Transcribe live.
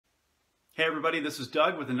Hey everybody, this is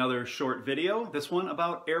Doug with another short video, this one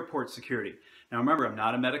about airport security. Now remember, I'm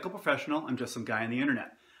not a medical professional, I'm just some guy on the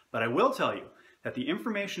internet. But I will tell you that the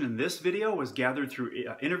information in this video was gathered through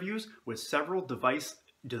interviews with several device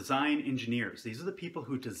design engineers. These are the people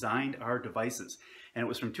who designed our devices. And it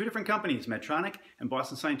was from two different companies, Medtronic and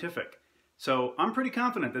Boston Scientific. So I'm pretty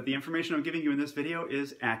confident that the information I'm giving you in this video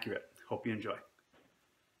is accurate. Hope you enjoy.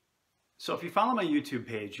 So if you follow my YouTube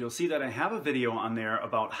page, you'll see that I have a video on there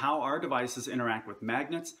about how our devices interact with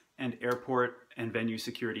magnets and airport and venue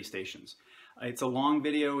security stations. It's a long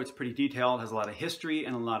video, it's pretty detailed, has a lot of history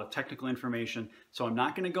and a lot of technical information, so I'm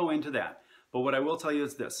not going to go into that. But what I will tell you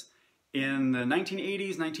is this. In the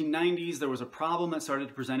 1980s, 1990s, there was a problem that started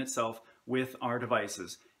to present itself with our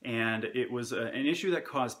devices, and it was an issue that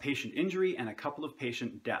caused patient injury and a couple of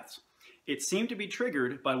patient deaths. It seemed to be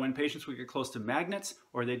triggered by when patients would get close to magnets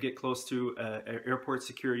or they'd get close to an airport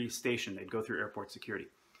security station. They'd go through airport security.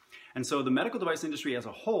 And so the medical device industry as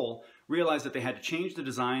a whole realized that they had to change the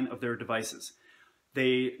design of their devices.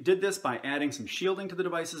 They did this by adding some shielding to the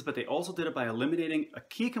devices, but they also did it by eliminating a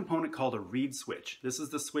key component called a reed switch. This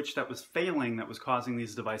is the switch that was failing that was causing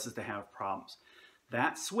these devices to have problems.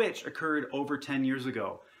 That switch occurred over 10 years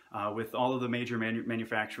ago. With all of the major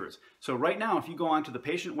manufacturers. So right now, if you go onto the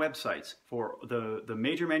patient websites for the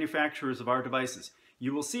major manufacturers of our devices,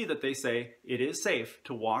 you will see that they say it is safe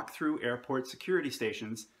to walk through airport security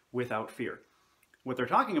stations without fear. What they're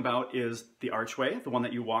talking about is the archway, the one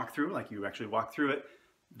that you walk through, like you actually walk through it.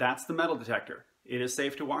 That's the metal detector. It is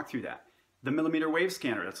safe to walk through that. The millimeter wave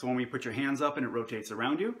scanner, that's the one where you put your hands up and it rotates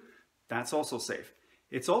around you. That's also safe.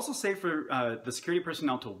 It's also safe for the security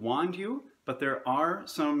personnel to wand you, but there are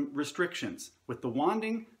some restrictions. With the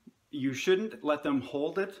wanding, you shouldn't let them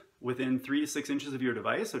hold it within 3 to 6 inches of your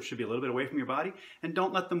device, so it should be a little bit away from your body, and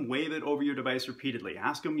don't let them wave it over your device repeatedly.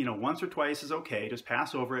 Ask them, once or twice is okay, just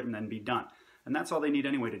pass over it and then be done. And that's all they need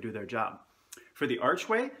anyway to do their job. For the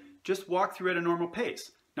archway, just walk through at a normal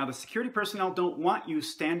pace. Now the security personnel don't want you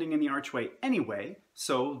standing in the archway anyway,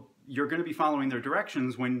 so you're going to be following their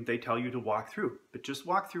directions when they tell you to walk through, but just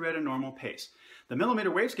walk through at a normal pace. The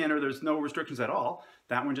millimeter wave scanner, there's no restrictions at all.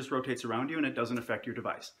 That one just rotates around you and it doesn't affect your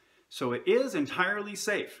device. So it is entirely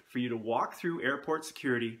safe for you to walk through airport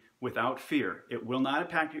security without fear. It will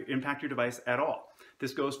not impact your device at all.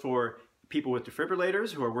 This goes for people with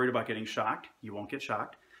defibrillators who are worried about getting shocked. You won't get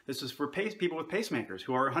shocked. This is for people with pacemakers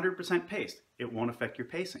who are 100% paced. It won't affect your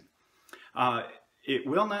pacing. It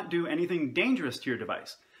will not do anything dangerous to your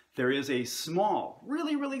device. There is a small,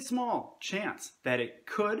 really small chance that it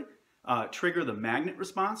could trigger the magnet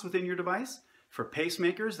response within your device. For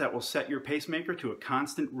pacemakers, that will set your pacemaker to a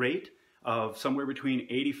constant rate of somewhere between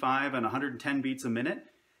 85 and 110 beats a minute.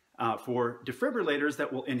 For defibrillators,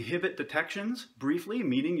 that will inhibit detections briefly,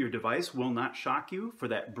 meaning your device will not shock you for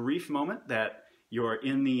that brief moment that you're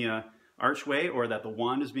in the archway or that the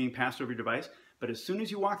wand is being passed over your device. But as soon as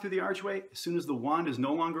you walk through the archway, as soon as the wand is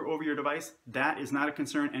no longer over your device, that is not a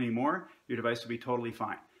concern anymore. Your device will be totally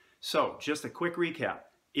fine. So just a quick recap.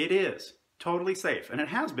 It is totally safe, and it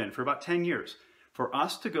has been for about 10 years, for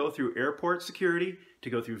us to go through airport security, to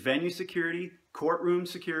go through venue security, courtroom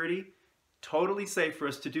security. Totally safe for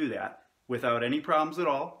us to do that without any problems at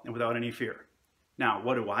all and without any fear. Now,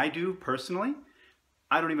 what do I do personally?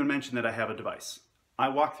 I don't even mention that I have a device. I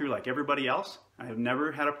walk through like everybody else. I have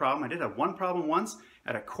never had a problem. I did have one problem once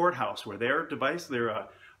at a courthouse where their device, their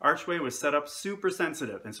archway was set up super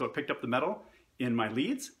sensitive, and so it picked up the metal in my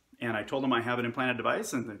leads, and I told them I have an implanted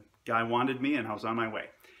device, and the guy wanted me, and I was on my way.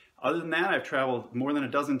 Other than that, I've traveled more than a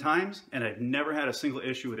dozen times, and I've never had a single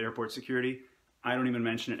issue with airport security. I don't even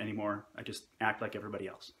mention it anymore. I just act like everybody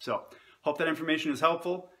else. So, hope that information is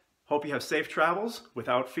helpful. Hope you have safe travels,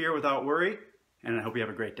 without fear, without worry, and I hope you have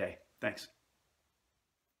a great day. Thanks.